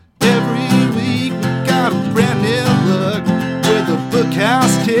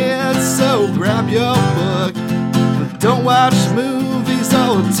watch movies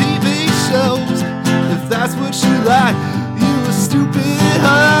or TV shows. If that's what you like, you a stupid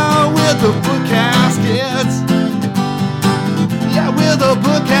hoe. We're the Bookhouse Kids. Yeah, we're the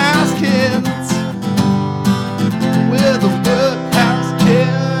Bookhouse Kids. We're the Bookhouse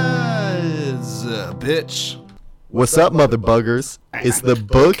Kids. Bitch. What's up, mother buggers? It's the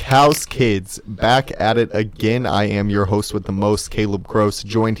Bookhouse Kids, back at it again. I am your host with the most, Caleb Gross,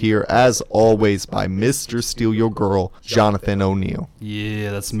 joined here, as always, by Mr. Steal Your Girl, Jonathan O'Neill.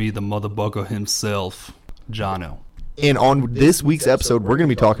 Yeah, that's me, the mother bugger himself, Jono. And on this week's episode, we're going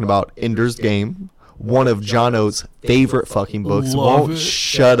to be talking about Ender's Game, one of Jono's favorite fucking books. Won't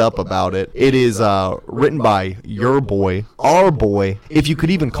shut up about it. It is written by your boy, our boy, if you could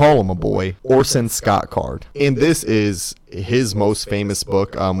even call him a boy, Orson Scott Card. And this is his most famous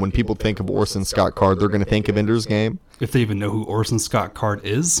book. When people think of Orson Scott Card, they're going to think of Ender's Game. If they even know who Orson Scott Card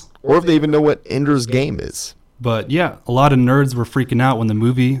is. Or if they even know what Ender's Game is. But yeah, a lot of nerds were freaking out when the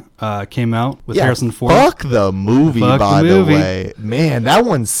movie came out with Harrison Ford. Fuck the movie, by the way. Man, that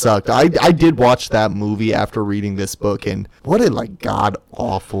one sucked. I did watch that movie after reading this book, and what a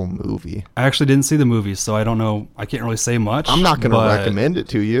god-awful movie. I actually didn't see the movie, so I don't know. I can't really say much. I'm not going to recommend it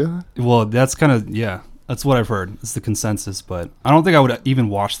to you. Well, that's kind of, yeah. That's what I've heard. It's the consensus, but I don't think I would even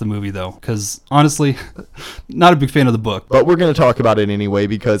watch the movie, though, because honestly, not a big fan of the book. But we're going to talk about it anyway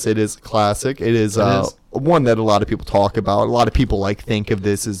because it is a classic. It is one that a lot of people talk about. A lot of people think of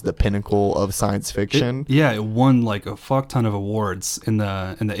this as the pinnacle of science fiction. It won a fuck ton of awards in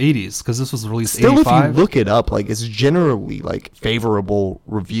the 80s because this was released in Still, 85. if you look it up, it's generally favorable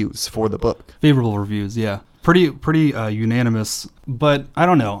reviews for the book. Favorable reviews, yeah. Pretty unanimous, but I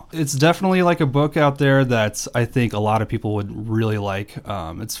don't know. It's definitely a book out there that I think a lot of people would really like.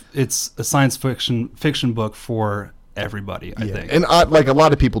 It's a science fiction book for everybody, I think. And a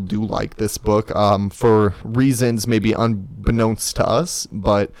lot of people do like this book for reasons maybe unbeknownst to us,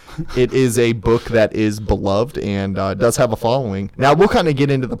 but it is a book that is beloved and does have a following. Now, we'll kind of get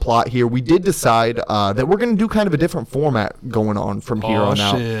into the plot here. We did decide that we're going to do kind of a different format going on from here on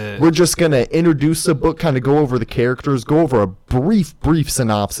out. We're just going to introduce the book, kind of go over the characters, go over a brief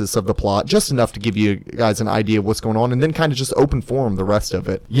synopsis of the plot, just enough to give you guys an idea of what's going on, and then kind of just open forum the rest of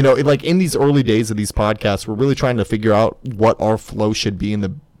it. You know, in these early days of these podcasts, we're really trying to figure out what our flow should be and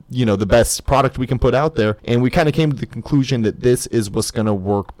the best product we can put out there, and we kind of came to the conclusion that this is what's going to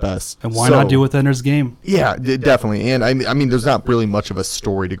work best. And why not do with Ender's Game? Yeah, definitely. And I mean, there's not really much of a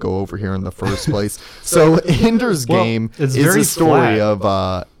story to go over here in the first place. So Ender's Game is the story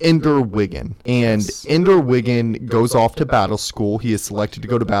of Ender Wiggin. And Ender Wiggin goes off to battle school. He is selected to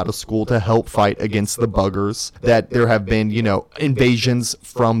go to battle school to help fight against the buggers. That there have been, invasions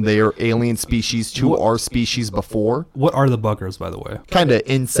from their alien species to our species before. What are the buggers, by the way? Kind of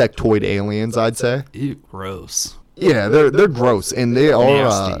insectoid aliens, I'd say. Ew, gross. Yeah, they're gross, and they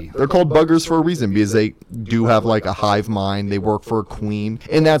are they're called buggers for a reason, because they do have a hive mind. They work for a queen,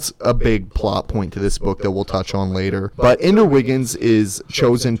 and that's a big plot point to this book that we'll touch on later. But Ender Wiggins is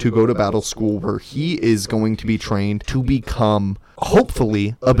chosen to go to battle school, where he is going to be trained to become,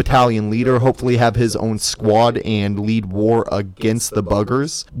 hopefully, a battalion leader, hopefully have his own squad and lead war against the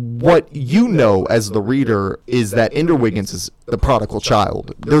buggers. What you know as the reader is that Ender Wiggins is the prodigal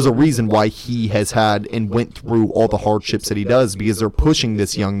child. There's a reason why he has had and went through all the hardships that he does, because they're pushing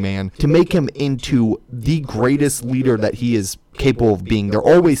this young man to make him into the greatest leader that he is capable of being. They're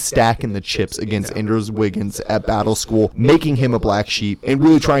always stacking the chips against Ender Wiggins at battle school, making him a black sheep, and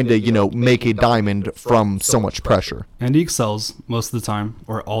really trying to, make a diamond from so much pressure. And he excels most of the time,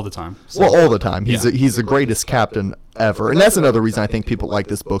 or all the time. So. Well, all the time. He's the greatest captain ever. And that's another reason I think people like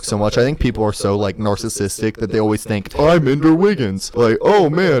this book so much. I think people are so narcissistic that they always think, I'm Ender Wiggins. Oh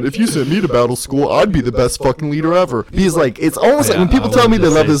man, if you sent me to battle school, I'd be the best fucking leader ever. He's it's almost when people tell me they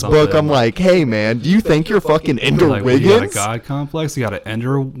love this book, I'm like, hey man, do you think you're fucking Ender Wiggins? You got a God complex? You got an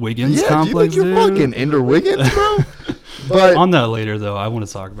Ender Wiggins complex, do you think you're fucking Ender Wiggins, bro? But on that later, though, I want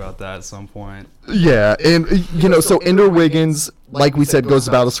to talk about that at some point. Yeah, and so Ender Wiggins, like we said, goes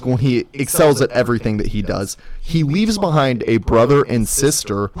to battle school, and he excels at everything that he does. He leaves behind a brother and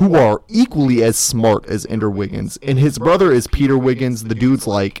sister who are equally as smart as Ender Wiggins. And his brother is Peter Wiggins. The dude's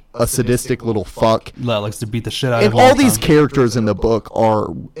a sadistic little fuck. That likes to beat the shit out of him. And all these characters in the book are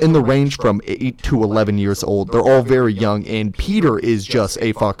in the range from 8 to 11 years old. They're all very young, and Peter is just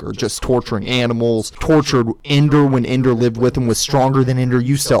a fucker, just torturing animals, tortured Ender when Ender lived with him, was stronger than Ender,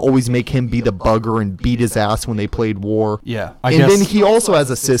 used to always make him be the bugger and beat his ass when they played war. Yeah, And then he also has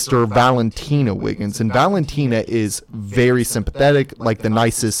a sister, Valentina Wiggins, and Valentina is very sympathetic, the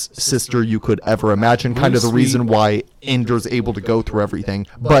nicest sister you could ever imagine. Kind of the reason why Ender's able to go through everything.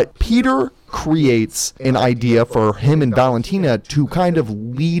 But Peter creates an idea for him and Valentina to kind of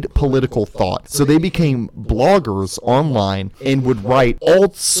lead political thought. So they became bloggers online and would write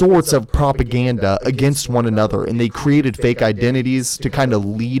all sorts of propaganda against one another, and they created fake identities to kind of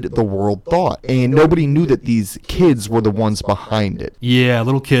lead the world thought. And nobody knew that these kids were the ones behind it. Yeah,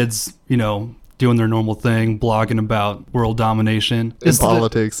 little kids, doing their normal thing, blogging about world domination. In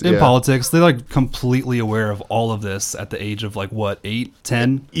politics. In politics. They're like completely aware of all of this at the age of 8,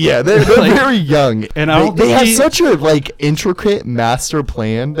 10? Yeah, they're very young. And they have such a intricate master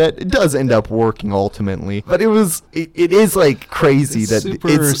plan that it does end up working ultimately. But it is crazy that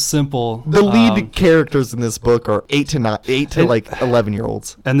super simple. The lead characters in this book are 8 to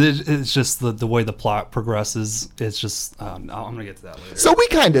 11-year-olds. And it's just the way the plot progresses. It's just I'm gonna get to that later. So we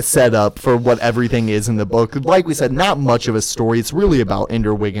kind of set up for what everything is in the book. Like we said, not much of a story. It's really about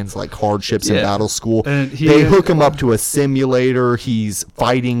Ender Wiggins' hardships in battle school. They hook him up to a simulator. He's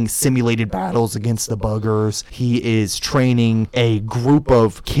fighting simulated battles against the buggers. He is training a group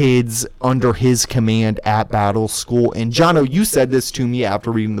of kids under his command at battle school. And Jono, you said this to me after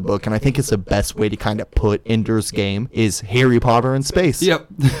reading the book, and I think it's the best way to kind of put Ender's Game is Harry Potter in space. Yep.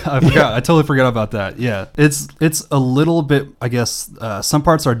 I totally forgot about that. Yeah. It's a little bit, I guess, some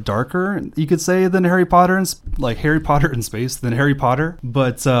parts are darker, you could say, than Harry Potter in space than Harry Potter,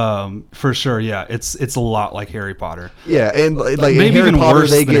 but for sure, yeah, it's a lot like Harry Potter. Yeah, and maybe in Harry Potter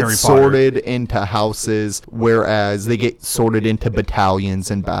they get sorted into houses, whereas they get sorted into battalions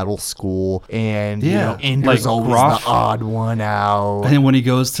in battle school, and Ender's always the odd one out. And when he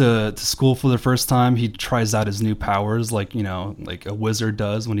goes to school for the first time, he tries out his new powers, like a wizard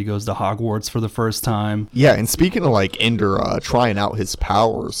does when he goes to Hogwarts for the first time. Yeah, and speaking of Ender trying out his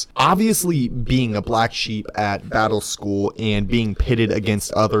powers, obviously being a black sheep at battle school and being pitted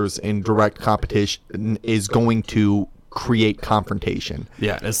against others in direct competition is going to create confrontation.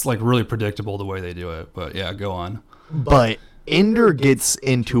 Yeah, it's really predictable the way they do it, but yeah, go on. But Ender gets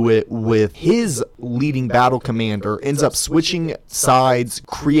into it with his leading battle commander, ends up switching sides,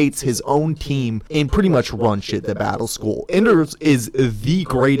 creates his own team, and pretty much runs shit at battle school. Ender is the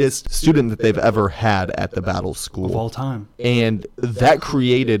greatest student that they've ever had at the battle school. Of all time. And that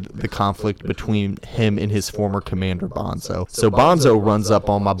created the conflict between him and his former commander, Bonzo. So Bonzo runs up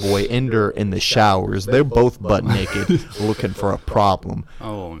on my boy Ender in the showers. They're both butt naked, looking for a problem.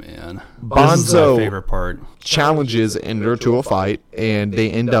 Oh, man. Bonzo, this is my favorite part, challenges Ender to a fight, and they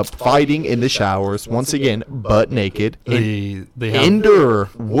end up fighting in the showers once again, butt naked. Ender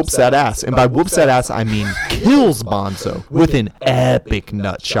whoops that ass, and by whoops that ass I mean kills Bonzo with an epic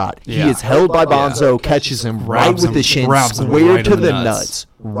nut shot. He is held by Bonzo, catches him right with the shin, square to the nuts.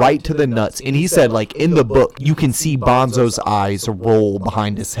 Right to the nuts. And he said, in the book, you can see Bonzo's eyes roll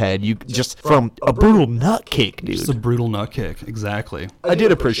behind his head. You just from a brutal nut kick, dude. Just a brutal nut kick, exactly. I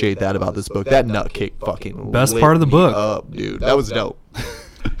did appreciate that about this book. That nut kick fucking best part of the book, up, dude. That was dope.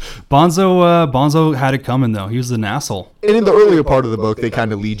 Bonzo had it coming though. He was an asshole. And in the earlier part of the book, they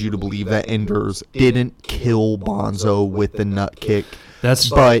kind of lead you to believe that Enders didn't kill Bonzo with the nut kick.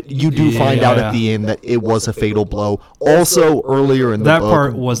 But you do find out at the end that it was a fatal blow. Also, earlier in the book, that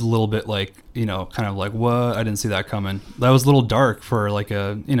part was a little bit kind of what? I didn't see that coming. That was a little dark for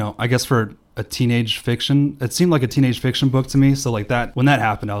I guess for a teenage fiction. It seemed like a teenage fiction book to me. So that when that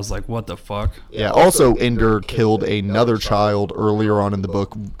happened, I was like, what the fuck? Yeah. Also, Ender killed another child earlier on in the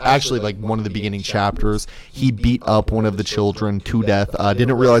book. Actually, one of the beginning chapters, he beat up one of the children to death.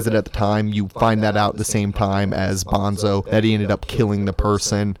 Didn't realize it at the time. You find that out the same time as Bonzo, that he ended up killing the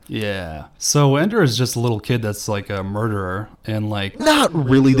person. Yeah. So Ender is just a little kid that's a murderer and not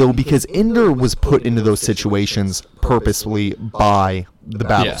really though, because Ender was put into those situations purposefully by the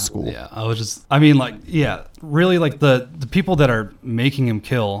battle school. Yeah, really the people that are making him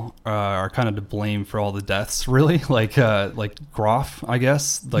kill are kind of to blame for all the deaths, really. Graf, I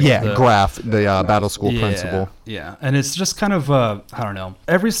guess. Graf, the battle school principal. Yeah, and it's just kind of I don't know.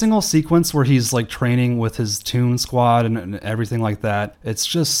 Every single sequence where he's training with his Toon Squad and everything like that, it's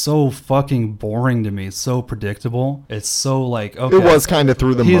just so fucking boring to me. It's so predictable. It's so okay. It was kind of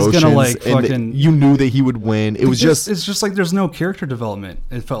through the motions. He's gonna fucking. You knew that he would win. It was just. It's just there's no character development.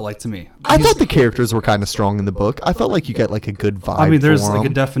 It felt like to me. I thought the characters were kind of strong in the book. I felt like you get a good vibe. I mean, there's a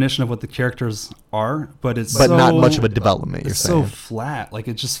definition of what the characters are, but not much of a development. You're saying. So flat.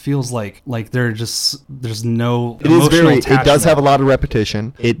 It just feels like they're just there's no. It is very. Attachment. It does have a lot of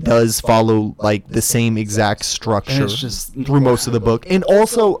repetition. It does follow the same exact structure through most of the book, and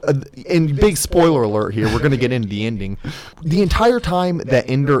also, and big spoiler alert here, we're going to get into the ending. The entire time that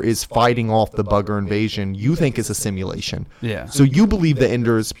Ender is fighting off the bugger invasion, you think it's a simulation. Yeah. So you believe that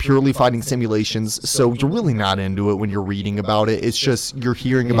Ender is purely fighting simulations. So you're really really not into it when you're reading about it. It's just you're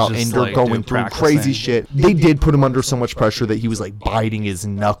hearing about just, Ender like, going through practicing. crazy shit. They did put him under so much pressure that he was like biting his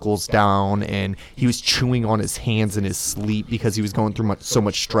knuckles down, and he was chewing on his hands in his sleep because he was going through so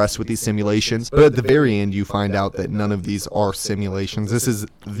much stress with these simulations. But at the very end, you find out that none of these are simulations. This is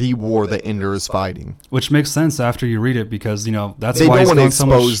the war that Ender is fighting. Which makes sense after you read it, because that's They why don't he's want to going so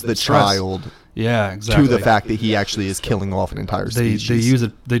much expose the stress. child Yeah, exactly. to the fact that he actually is killing off an entire They species.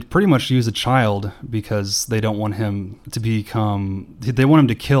 they pretty much use a child because they don't want him to become, they want him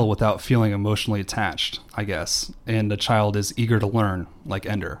to kill without feeling emotionally attached, I guess. And the child is eager to learn, like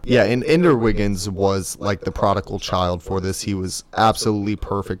Ender. Yeah, and Ender Wiggins was like the prodigal child for this. He was absolutely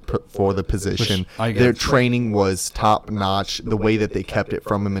perfect for the position. Which I get. Their training was top notch, the way that they kept it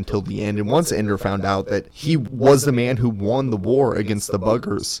from him until the end. And once Ender found out that he was the man who won the war against the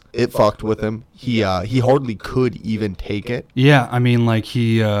buggers, it fucked with him. He hardly could even take it. Yeah, I mean, like,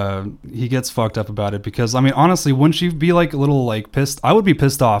 he gets fucked up about it because, I mean, honestly, wouldn't you be like a little like pissed? I would be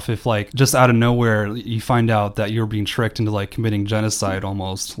pissed off if, like, just out of nowhere you find out that you're being tricked into like committing genocide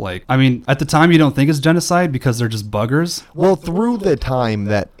almost. Like, I mean, at the time you don't think it's genocide because they're just buggers. Well, through the time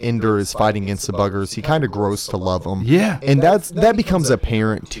that Ender is fighting against the buggers, he kind of grows to love them. Yeah. And that becomes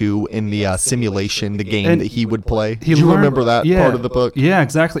apparent too in the simulation, the game And that he would play. He Do you learned- remember that yeah, part of the book? Yeah,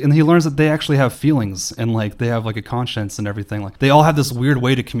 exactly. And he learns that they actually have feelings and like they have like a conscience and everything. Like they all have this weird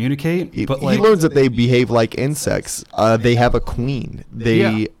way to communicate. But like he learns that they behave like insects. They have a queen.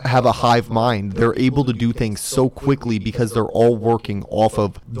 They have a hive mind. They're able to do things so quickly because they're all working off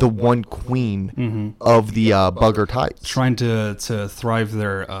of the one queen of the bugger types. trying to thrive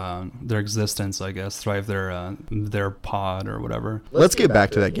their existence, I guess, thrive their pod or whatever. Let's get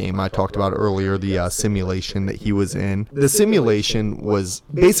back to that game I talked about earlier, the simulation that he was in. The simulation was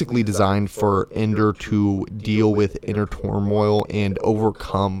basically designed for Ender to deal with inner turmoil and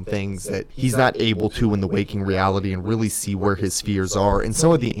overcome things that he's not able to in the waking reality and really see where his fears are. And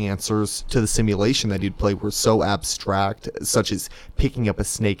some of the answers to the simulation that he'd play were so abstract, such as picking up a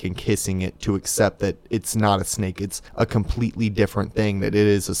snake and kissing it to accept that it's not a snake, it's a completely different thing, that it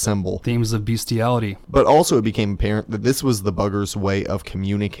is a symbol. Themes of bestiality. But also it became apparent that this was the bugger's way of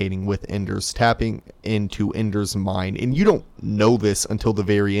communicating with Ender's, tapping into Ender's mind. And you don't know this until the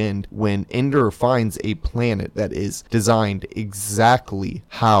very end when Ender finds a planet that is designed exactly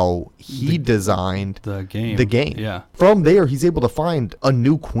how he designed The game. Yeah. From there, he's able to find a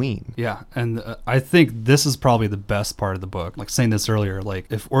new queen. Yeah, and I think this is probably the best part of the book. Like saying this earlier, like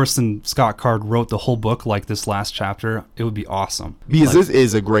if Orson Scott Card wrote the whole book like this last chapter, it would be awesome. Because Like, this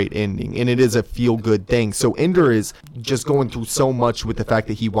is a great ending, and it is a feel-good thing. So Ender is just going through so much with the fact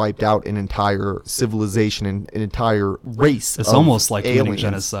that he wiped out an entire civilization and an entire race. it's of almost like committing aliens.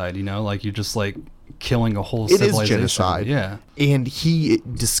 genocide, like you're just like killing a whole It is civilization. genocide. Yeah. And he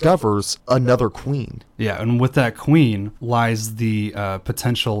discovers another queen. Yeah, and with that queen lies the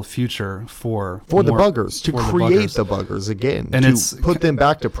potential future for For the more- buggers, to for the create buggers. the buggers again, And to it's- put them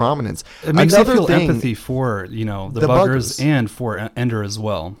back to prominence. It makes Another you feel thing, empathy for the the buggers buggers. and for Ender as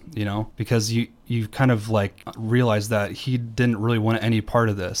well, because you kind of like realize that he didn't really want any part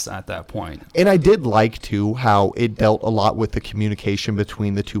of this at that point. And I did like, too, how it dealt a lot with the communication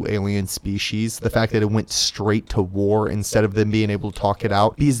between the two alien species. The fact that it went straight to war instead of them being able to talk it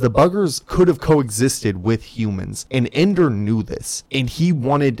out. Because the buggers could have coexisted with humans. And Ender knew this. And he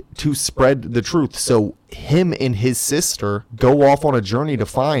wanted to spread the truth. So him and his sister go off on a journey to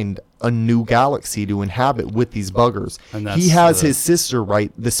find a new galaxy to inhabit with these buggers. And He that's has the- his sister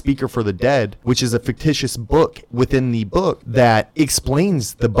write The Speaker for the Dead, which is a fictitious book within the book that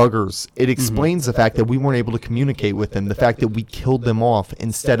explains the buggers. It explains the fact that we weren't able to communicate with them, the fact that we killed them off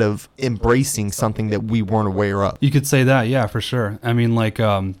instead of embracing something that we weren't aware of. You could say that, yeah, for sure. I mean, like,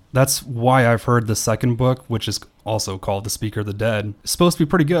 that's why I've heard the second book, which is also called The Speaker of the Dead, is supposed to be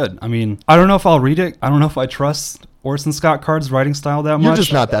pretty good. I mean, I don't know if I'll read it. I don't know if I trust Orson Scott Card's writing style that much. You're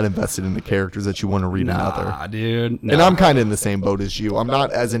just not that invested in the characters that you want to read another. Nah, dude. And I'm kind of in the same boat as you. I'm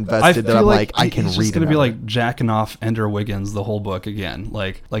not as invested that I'm like, I can he's read just gonna another. be like jacking off Ender Wiggins the whole book again.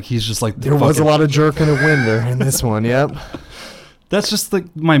 Like he's just like There was a lot of jerking a winder in this one, yep. That's just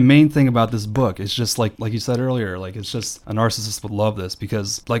like my main thing about this book. It's just like you said earlier, like it's just a narcissist would love this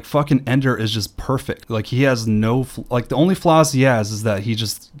because like fucking Ender is just perfect. Like he has no like the only flaws he has is that he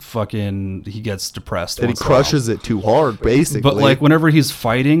just fucking he gets depressed. That he crushes it too hard, basically. But like whenever he's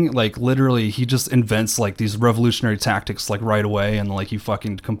fighting, like literally he just invents like these revolutionary tactics like right away, and like he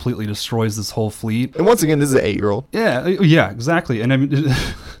fucking completely destroys this whole fleet. And once again, this is an 8-year-old. Yeah, exactly. And I mean,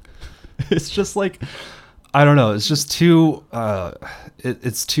 it's just like, I don't know. It's just too.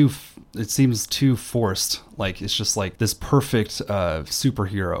 It seems too forced. Like it's just like this perfect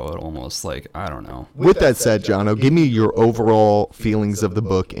superhero almost. Like I don't know. With that said, Jono, give me your overall feelings of the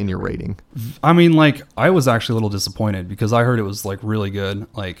book and your rating. I mean, like I was actually a little disappointed because I heard it was like really good.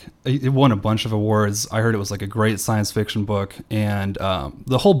 Like it won a bunch of awards. I heard it was like a great science fiction book, and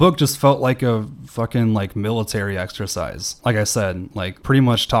the whole book just felt like a fucking like military exercise. Like I said, like pretty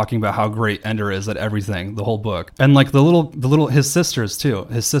much talking about how great Ender is at everything, the whole book. And like the little his sisters too,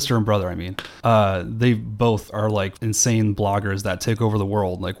 his sister and brother, I mean, they both are like insane bloggers that take over the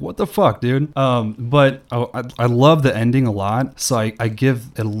world. Like what the fuck, dude? But I love the ending a lot, so I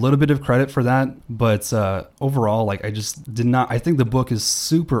give a little bit of credit for that. But overall, like I just did not. I think the book is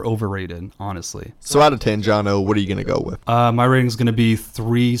super overrated, honestly. So out of 10, Jono, what are you gonna go with? My rating is gonna be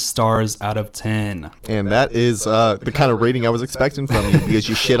 3 stars out of 10. And that is the kind of rating I was expecting from you because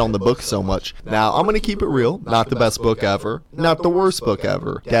you shit on the book so much. Now, I'm going to keep it real. Not the best book ever. Not the worst book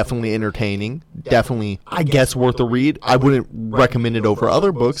ever. Definitely entertaining. Definitely, I guess, worth a read. I wouldn't recommend it over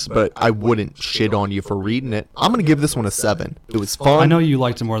other books, but I wouldn't shit on you for reading it. I'm going to give this one a 7. It was fun. I know you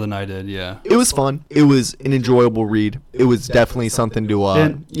liked it more than I did, yeah. It was fun. It was an enjoyable read. It was definitely something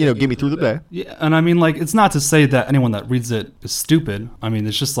to, get me through the day. Yeah, and I mean, like, it's not to say that anyone that reads it is stupid. I mean,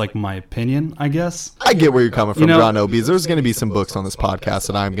 it's just, like, my opinion, I guess. I get where you're coming from, Jono, because there's going to be some books on this podcast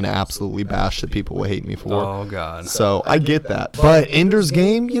that I'm going to absolutely bash that people will hate me for. Oh, God. So I get that. But Ender's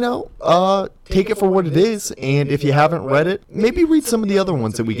Game, take it for what it is. And if you haven't read it, maybe read some of the other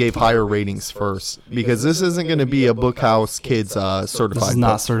ones that we gave higher ratings first. Because this isn't going to be a Bookhouse Kids certified This is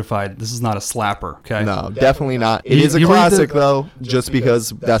not certified. This is not a slapper, okay? No, definitely not. It is a classic, though, just because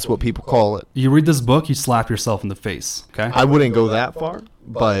that's what people call it. You read this book, you slap yourself in the face, okay? I wouldn't go that far.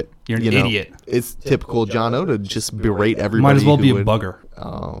 But you're an idiot. It's typical Jono to just berate everybody. Might as well be a bugger.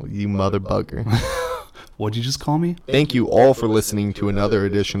 Oh, you mother bugger. What'd you just call me? Thank you all for listening to another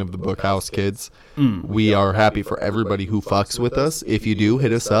edition of the Bookhouse Kids. We are happy for everybody who fucks with us. If you do,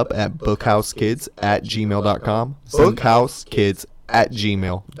 hit us up at bookhousekids@gmail.com.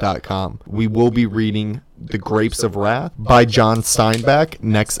 Bookhousekids@gmail.com. We will be reading The Grapes of Wrath by John Steinbeck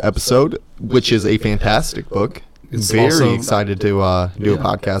next episode, which is a fantastic book. It's very excited to do a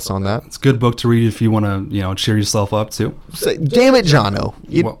podcast on that. It's a good book to read if you want to, cheer yourself up too. Damn it, Jono!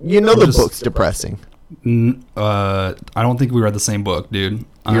 The book's depressing. I don't think we read the same book, dude.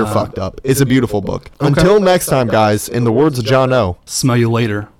 You're fucked up. It's a beautiful book. Okay. Until next time, guys. In the words of Jono, smell you later.